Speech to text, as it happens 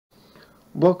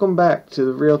Welcome back to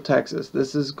the real Texas.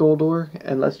 This is Goldor,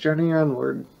 and let's journey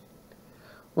onward.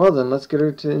 Well then, let's get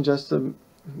her to ingest the...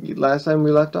 Last time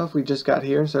we left off, we just got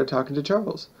here and started talking to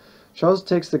Charles. Charles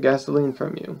takes the gasoline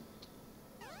from you.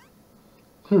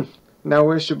 Now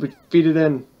where should we feed it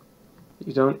in?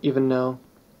 You don't even know.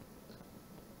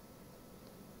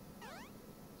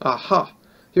 Aha!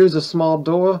 Here's a small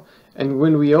door, and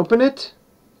when we open it,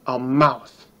 a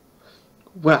mouth.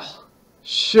 Well,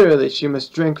 surely she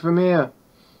must drink from here.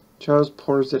 Charles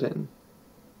pours it in.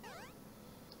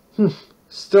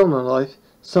 Still no life.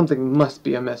 Something must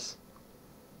be amiss.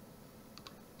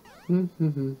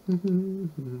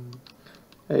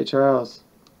 Hey, Charles.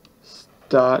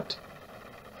 Start.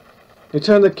 You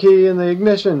turn the key in the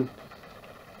ignition.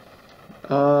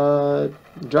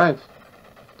 Drive.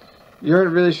 You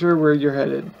aren't really sure where you're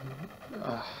headed.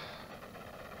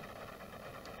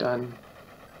 Done.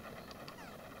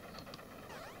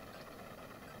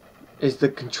 Is the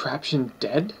contraption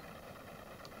dead?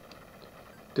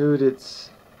 Dude,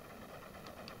 it's...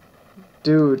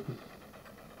 Dude.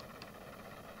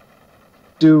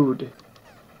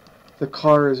 The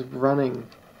car is running.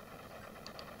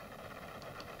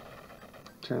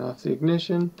 Turn off the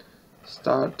ignition.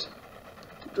 Start.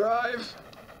 Drive.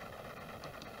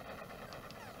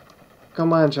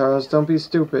 Come on, Charles, don't be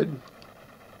stupid.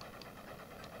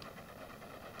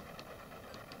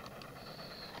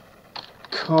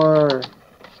 Car.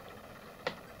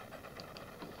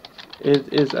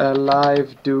 It is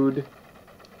alive, dude.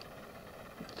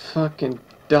 Fucking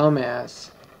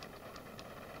dumbass.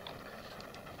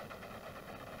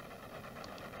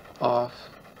 Off.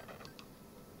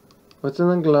 What's in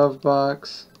the glove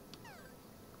box?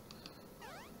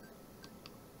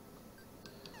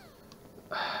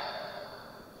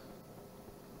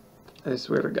 I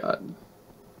swear to God. Do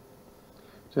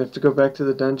I have to go back to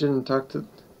the dungeon and talk to...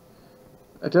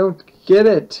 I don't get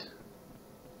it.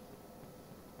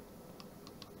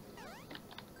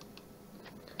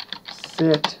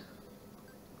 Sit.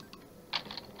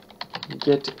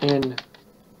 Get in.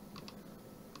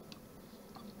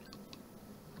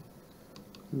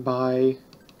 Buy.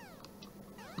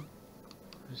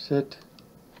 Sit.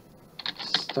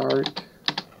 Start.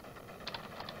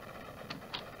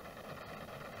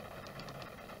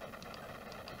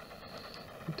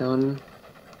 Done.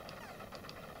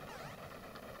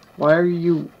 Why are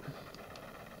you...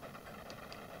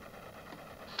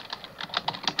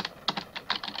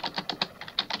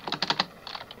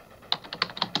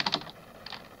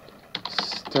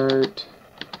 Start.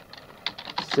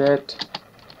 Set.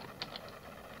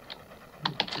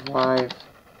 Drive.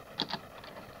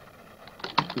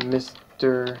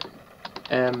 Mr.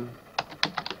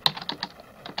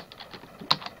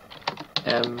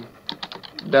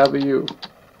 W.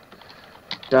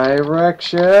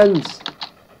 Directions!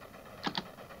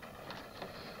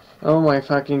 Oh my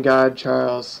fucking God,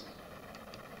 Charles.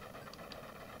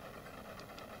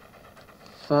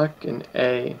 Fucking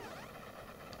A.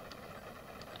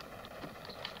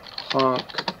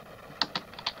 Honk.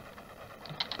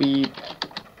 Beep.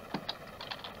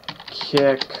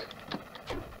 Kick.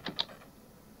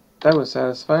 That was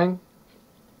satisfying.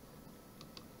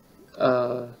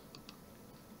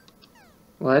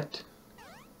 What?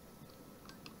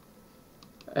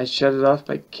 I shut it off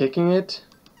by kicking it?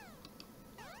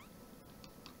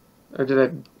 Or did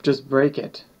I just break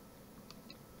it?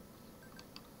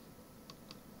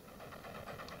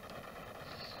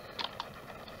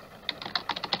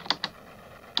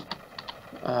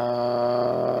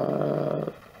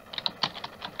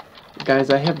 Guys,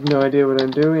 I have no idea what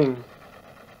I'm doing.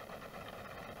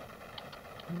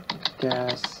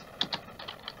 Gas.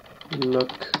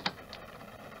 Look.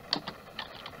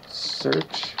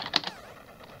 Search.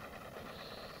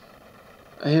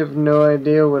 I have no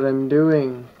idea what I'm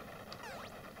doing.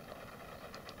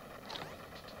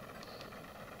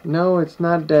 No, it's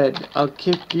not dead. I'll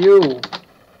kick you.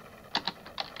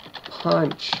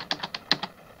 Punch.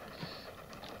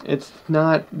 It's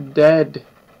not dead.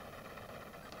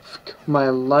 Fuck my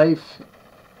life.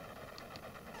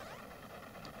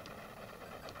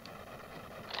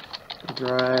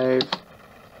 Drive.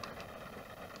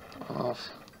 Off.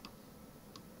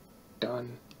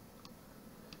 Done.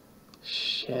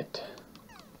 Shit.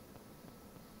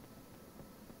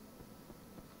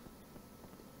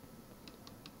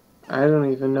 I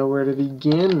don't even know where to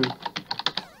begin.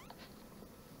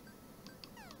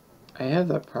 I have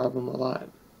that problem a lot.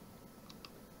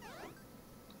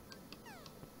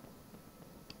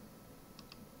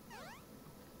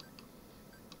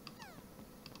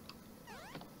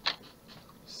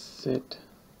 Sit.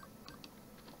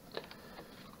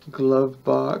 Glove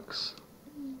box.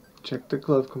 Check the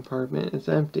glove compartment. It's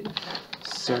empty.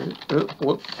 Search. Oh,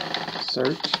 whoop.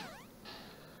 Search.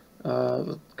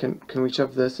 Can we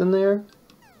shove this in there?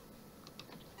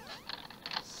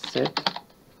 Sit.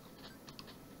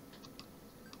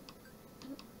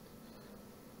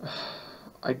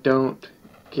 I don't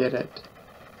get it.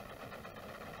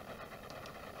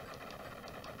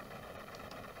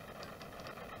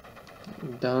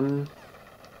 Done.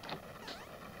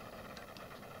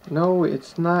 No,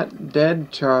 it's not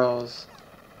dead, Charles.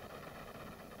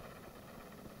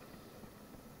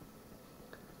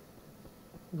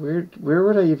 Where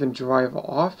would I even drive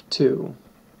off to?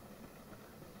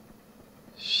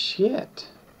 Shit.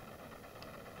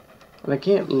 And I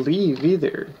can't leave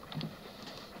either.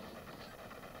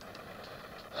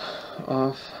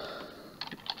 Off.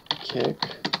 Kick.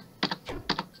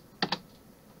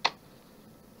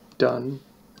 Done.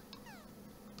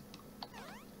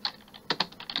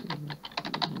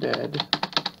 Dead.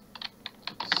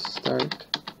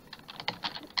 Start.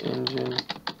 Engine.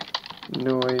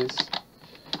 Noise.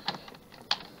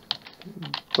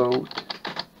 Boat.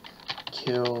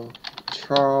 Kill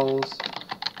Charles.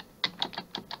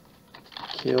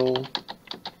 Kill.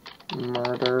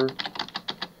 Murder.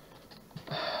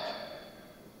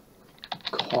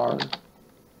 Car.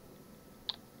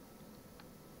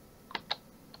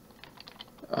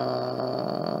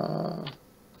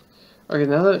 Okay,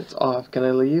 now that it's off, can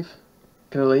I leave?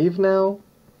 Can I leave now?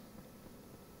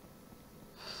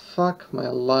 Fuck my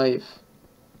life.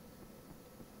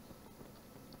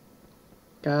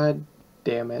 God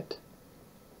damn it.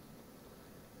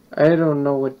 I don't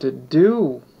know what to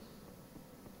do.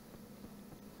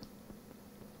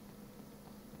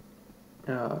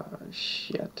 Ah,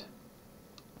 shit.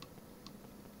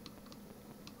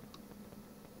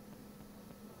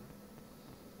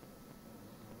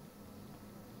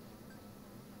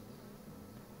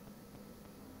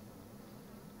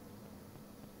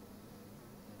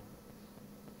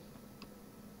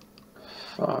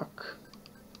 Fuck.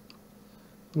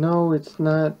 No, it's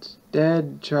not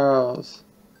dead, Charles.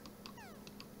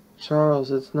 Charles,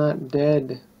 it's not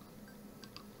dead.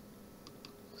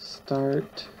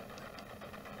 Start.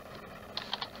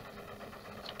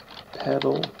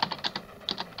 Pedal.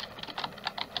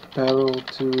 Pedal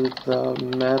to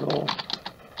the metal.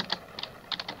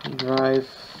 Drive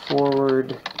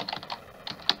forward.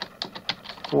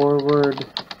 Forward.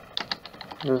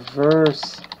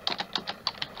 Reverse.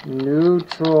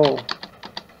 Neutral.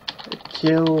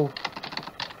 Kill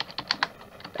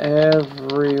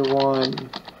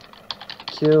everyone.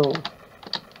 Kill.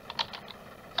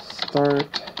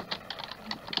 Start.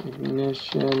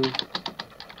 Ignition.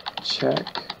 Check.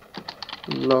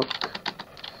 Look.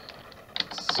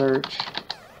 Search.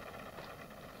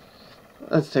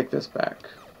 Let's take this back.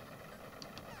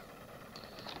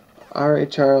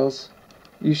 Alright, Charles.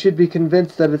 You should be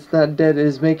convinced that it's not dead. It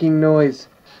is making noise.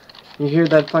 You hear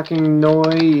that fucking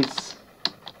noise?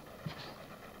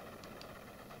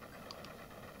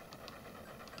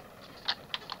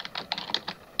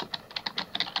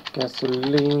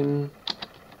 Gasoline.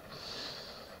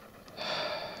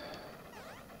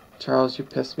 Charles, you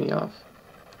pissed me off.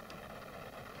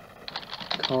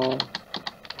 Call.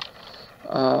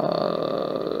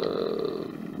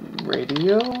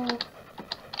 Radio?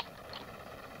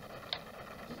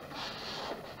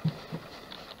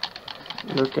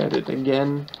 Look at it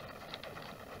again.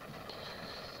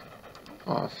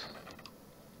 Off.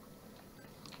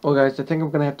 Well guys, I think I'm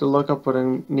gonna have to look up what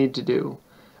I need to do.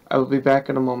 I will be back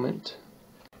in a moment.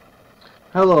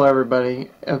 Hello everybody.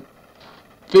 I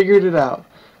figured it out.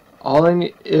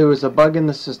 It was a bug in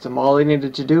the system. All I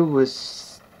needed to do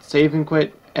was save and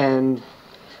quit and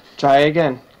try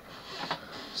again.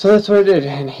 So that's what I did,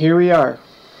 and here we are.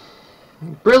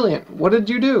 Brilliant! What did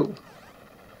you do?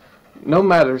 No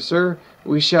matter, sir.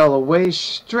 We shall away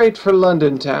straight for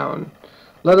London town.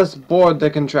 Let us board the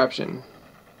contraption.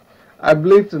 I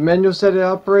believe the manual said it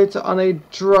operates on a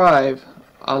drive.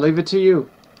 I'll leave it to you.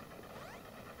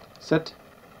 Set.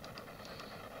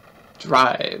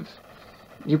 Drive.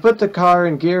 You put the car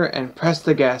in gear and press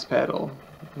the gas pedal.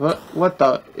 What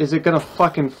the? Is it gonna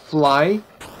fucking fly?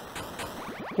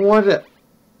 What?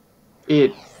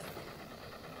 It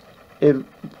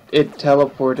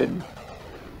teleported.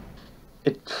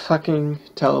 It fucking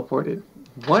teleported.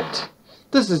 What?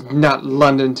 This is not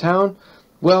London town.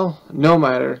 Well, no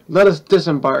matter. Let us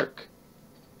disembark.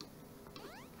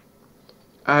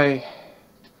 I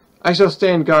shall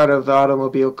stand guard of the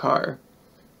automobile car.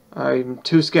 I'm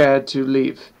too scared to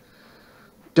leave.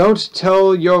 Don't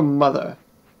tell your mother.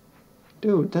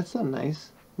 Dude, that's not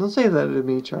nice. Don't say that to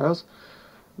me, Charles.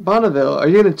 Bonneville, are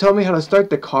you going to tell me how to start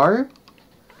the car?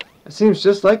 It seems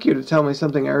just like you to tell me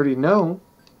something I already know.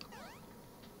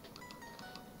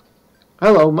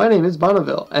 Hello, my name is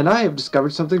Bonneville, and I have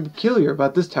discovered something peculiar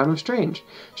about this town of Strange.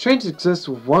 Strange exists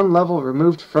one level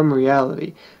removed from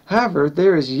reality. However,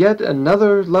 there is yet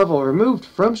another level removed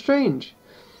from Strange.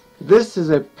 This is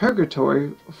a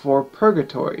purgatory for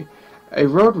purgatory. A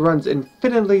road runs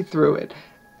infinitely through it,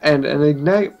 and an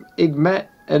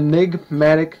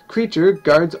enigmatic creature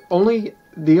guards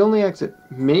the only exit.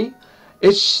 Me?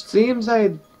 It seems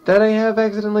that I have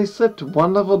accidentally slipped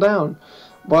one level down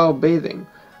while bathing.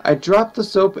 I dropped the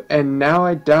soap, and now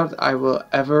I doubt I will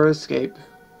ever escape.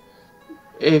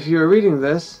 If you are reading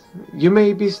this, you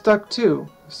may be stuck too.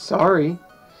 Sorry.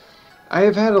 I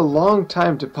have had a long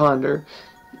time to ponder.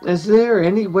 Is there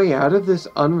any way out of this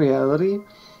unreality?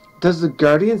 Does the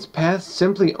Guardian's path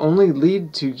simply only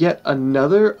lead to yet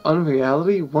another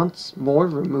unreality once more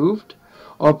removed?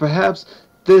 Or perhaps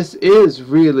this is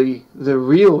really the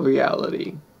real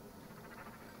reality?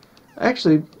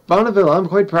 Actually, Bonneville, I'm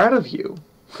quite proud of you.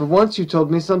 For once you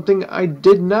told me something I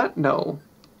did not know.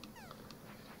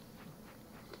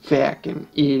 Fucking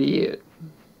idiot.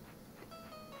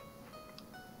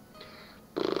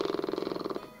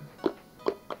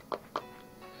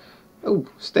 Oh,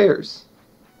 stairs.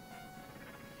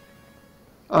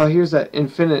 Oh, here's that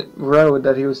infinite road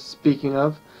that he was speaking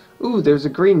of. Ooh, there's a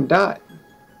green dot.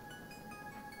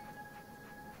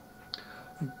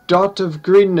 Dot of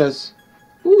greenness.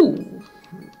 Ooh,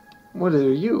 what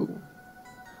are you?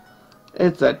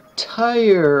 It's a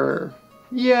tire!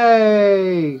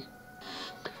 Yay!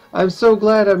 I'm so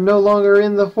glad I'm no longer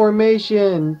in the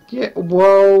formation! Yeah,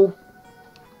 whoa!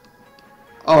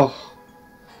 Oh,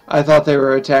 I thought they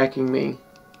were attacking me.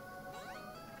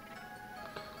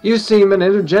 You seem an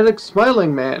energetic,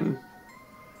 smiling man.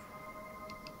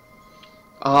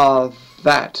 Ah,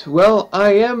 that. Well,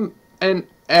 I am an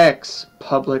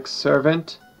ex-public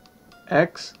servant.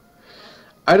 Ex?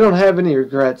 I don't have any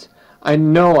regrets. I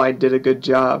know I did a good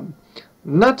job.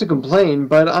 Not to complain,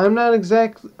 but I'm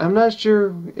not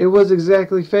sure it was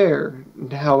exactly fair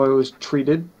how I was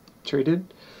treated.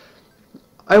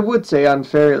 I would say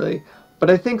unfairly,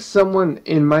 but I think someone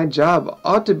in my job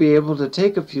ought to be able to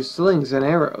take a few slings and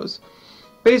arrows.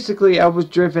 Basically, I was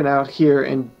driven out here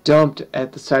and dumped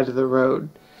at the side of the road.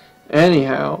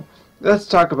 Anyhow, let's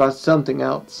talk about something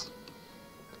else.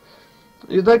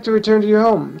 You'd like to return to your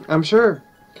home, I'm sure.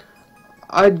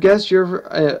 I'd guess you're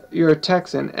a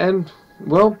Texan, and,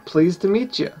 well, pleased to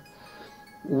meet you.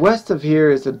 West of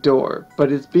here is a door,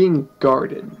 but it's being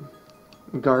guarded.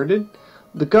 Guarded?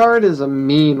 The guard is a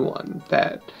mean one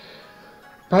that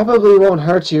probably won't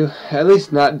hurt you, at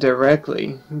least not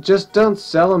directly. Just don't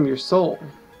sell him your soul.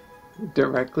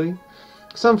 Directly?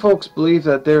 Some folks believe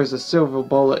that there is a silver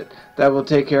bullet that will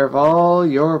take care of all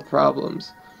your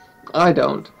problems. I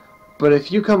don't. But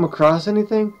if you come across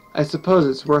anything, I suppose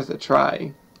it's worth a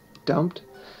try. Dumped?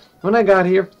 When I got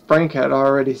here, Frank had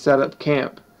already set up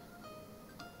camp.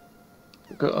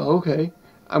 Okay,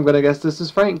 I'm gonna guess this is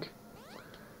Frank.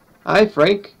 Hi,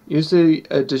 Frank. You see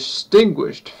a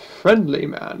distinguished, friendly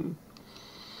man.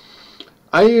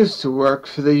 I used to work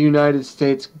for the United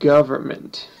States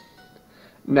government.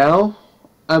 Now,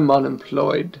 I'm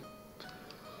unemployed.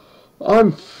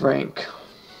 I'm Frank.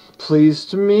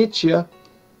 Pleased to meet you.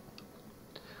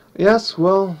 Yes,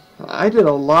 well, I did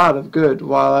a lot of good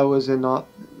while I was in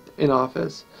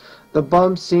office. The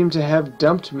bums seem to have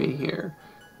dumped me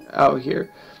out here,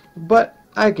 but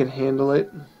I can handle it.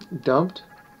 Dumped?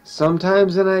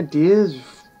 Sometimes an idea is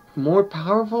more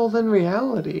powerful than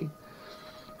reality.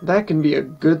 That can be a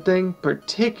good thing,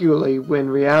 particularly when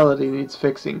reality needs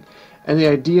fixing, and the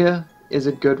idea is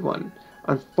a good one.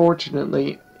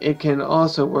 Unfortunately, it can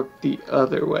also work the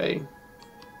other way.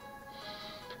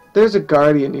 There's a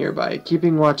guardian nearby,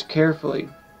 keeping watch carefully.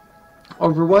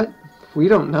 Over what? We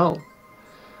don't know.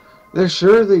 There is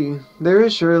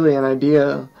surely an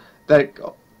idea that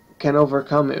can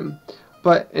overcome him,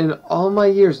 but in all my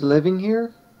years living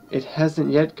here, it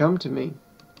hasn't yet come to me.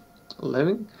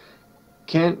 Living?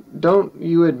 Don't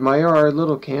you admire our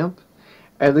little camp?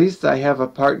 At least I have a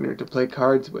partner to play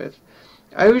cards with.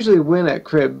 I usually win at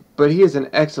crib, but he is an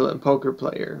excellent poker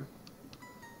player.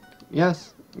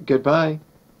 Yes, goodbye.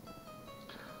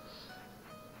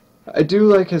 I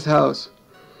do like his house.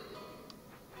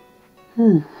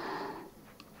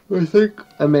 I think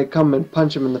I may come and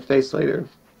punch him in the face later.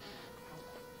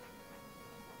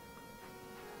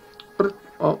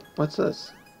 Oh, what's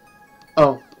this?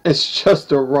 Oh, it's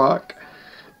just a rock.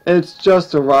 It's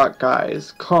just a rock,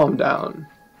 guys. Calm down.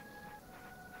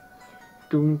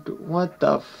 What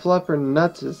the flipper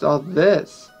nuts is all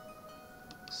this?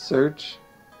 Search.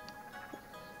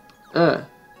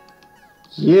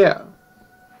 Yeah.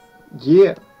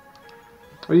 Yeah.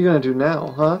 What are you gonna do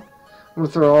now, huh? I'm gonna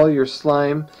throw all your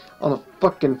slime on the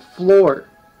fucking floor.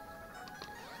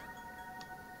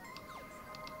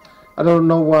 I don't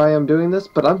know why I'm doing this,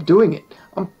 but I'm doing it.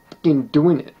 I'm fucking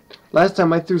doing it. Last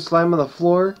time I threw slime on the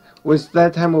floor was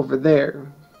that time over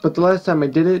there. But the last time I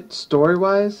did it,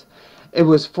 story-wise, it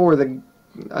was for the...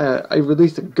 I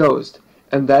released a ghost.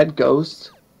 And that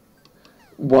ghost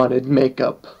wanted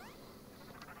makeup.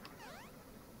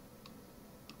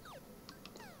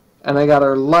 And I got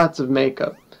her lots of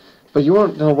makeup. But you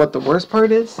won't know what the worst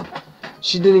part is?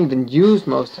 She didn't even use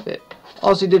most of it.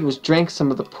 All she did was drank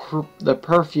some of the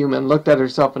perfume and looked at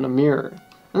herself in a mirror.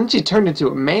 And then she turned into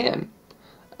a man.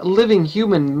 A living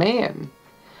human man.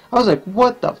 I was like,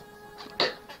 what the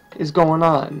fuck is going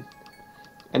on?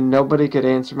 And nobody could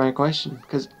answer my question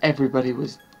because everybody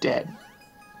was dead.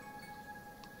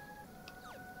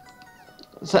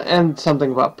 So, and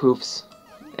something about poofs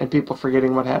and people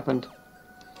forgetting what happened.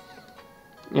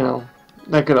 You know,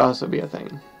 that could also be a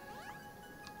thing.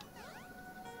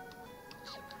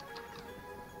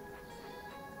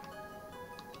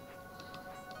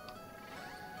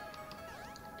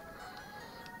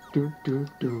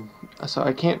 So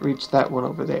I can't reach that one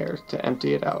over there to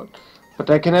empty it out. But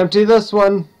I can empty this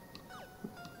one!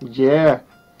 Yeah!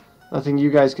 Nothing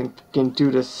you guys can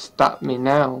do to stop me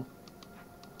now.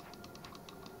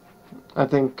 I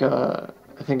think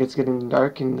it's getting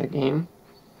dark in the game.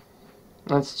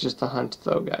 That's just a hunch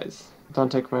though, guys.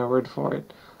 Don't take my word for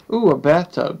it. Ooh, a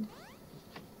bathtub.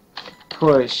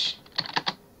 Push.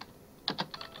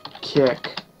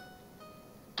 Kick.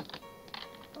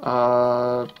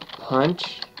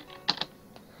 Punch.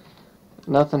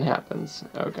 Nothing happens.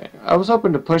 Okay. I was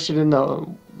hoping to push it in the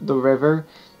river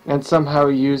and somehow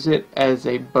use it as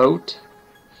a boat.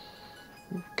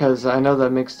 Because I know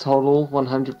that makes total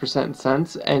 100%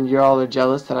 sense, and you all are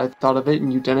jealous that I thought of it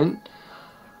and you didn't.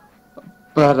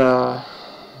 But,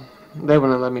 they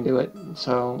wouldn't let me do it.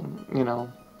 So, you know,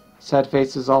 sad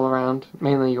faces all around,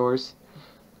 mainly yours.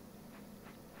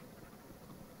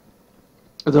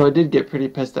 Although I did get pretty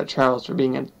pissed at Charles for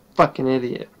being a fucking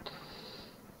idiot.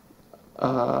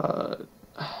 Oh!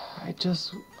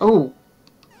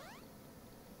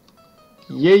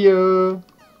 Yeah!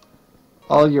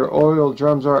 All your oil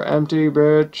drums are empty,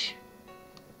 bitch.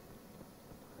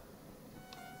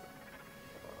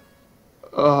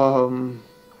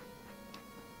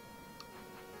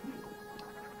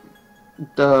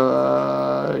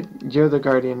 You're the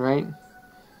guardian, right?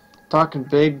 Talking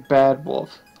big bad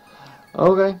wolf.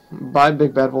 Okay, bye,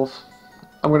 big bad wolf.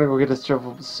 I'm gonna go get a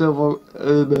silver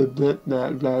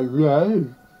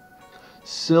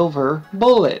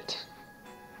bullet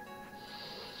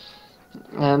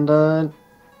and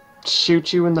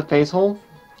shoot you in the face hole,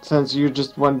 since you're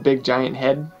just one big giant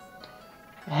head.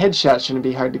 A headshot shouldn't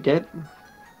be hard to get.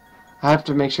 I have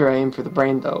to make sure I aim for the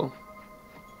brain though,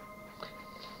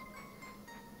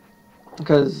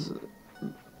 because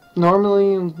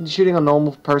normally shooting a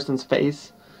normal person's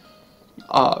face,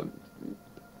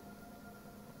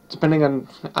 depending on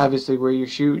obviously where you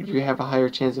shoot, you have a higher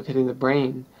chance of hitting the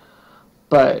brain.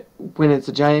 But when it's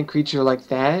a giant creature like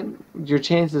that, your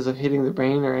chances of hitting the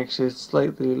brain are actually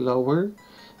slightly lower,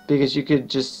 because you could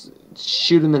just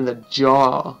shoot him in the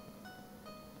jaw.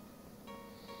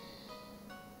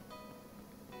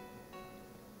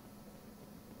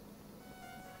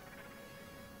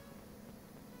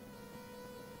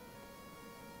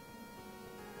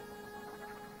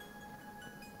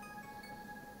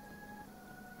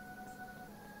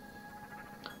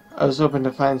 I was hoping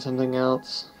to find something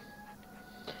else.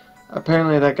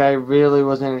 Apparently that guy really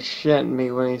wasn't shitting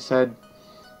me when he said,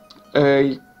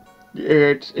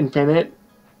 it's infinite,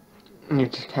 and you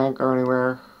just can't go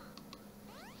anywhere.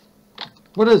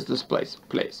 What is this place?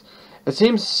 It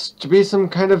seems to be some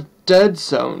kind of dead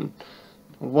zone.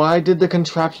 Why did the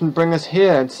contraption bring us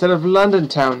here instead of London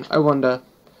town, I wonder?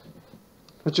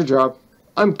 What's your job?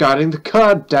 I'm guarding the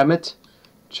car, damn it.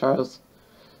 Charles.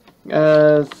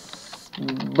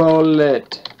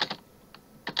 Bullet.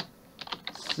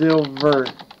 Silver.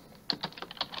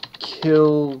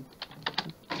 Kill.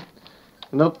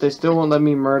 Nope, they still won't let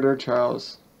me murder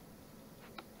Charles.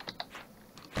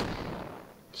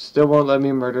 Still won't let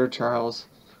me murder Charles.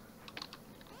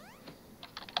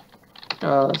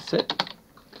 Sit.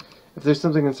 If there's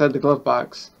something inside the glove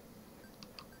box.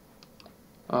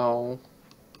 Oh.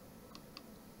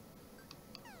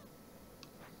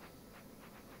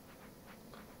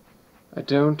 I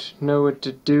don't know what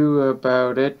to do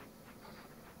about it.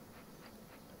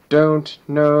 Don't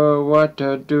know what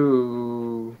to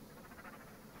do.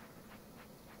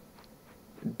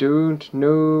 Don't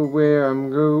know where I'm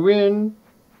going.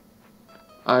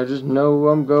 I just know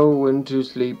I'm going to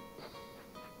sleep.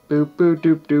 Boop, boop,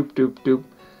 doop, doop, doop, doop.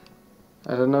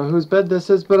 I don't know whose bed this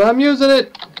is, but I'm using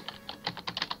it!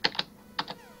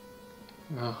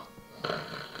 Oh.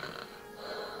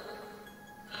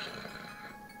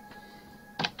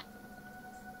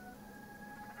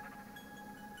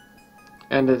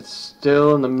 And it's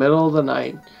still in the middle of the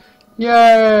night.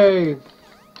 Yay!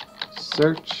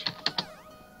 Search.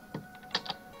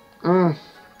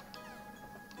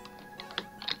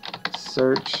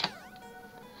 Search.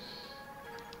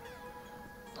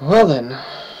 Well then.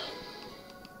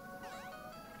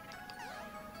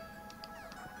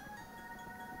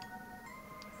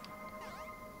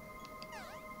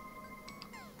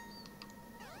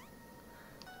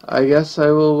 I guess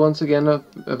I will once again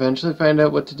eventually find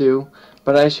out what to do,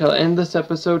 but I shall end this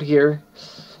episode here.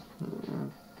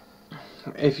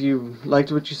 If you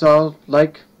liked what you saw,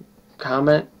 like,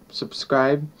 comment,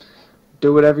 subscribe,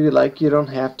 do whatever you like. You don't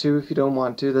have to if you don't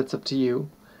want to. That's up to you.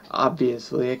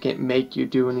 Obviously, I can't make you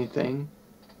do anything.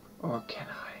 Or can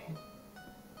I?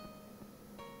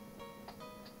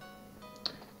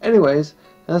 Anyways,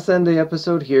 let's end the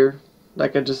episode here,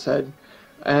 like I just said.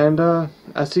 And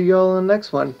I'll see you all in the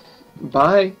next one.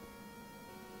 Bye.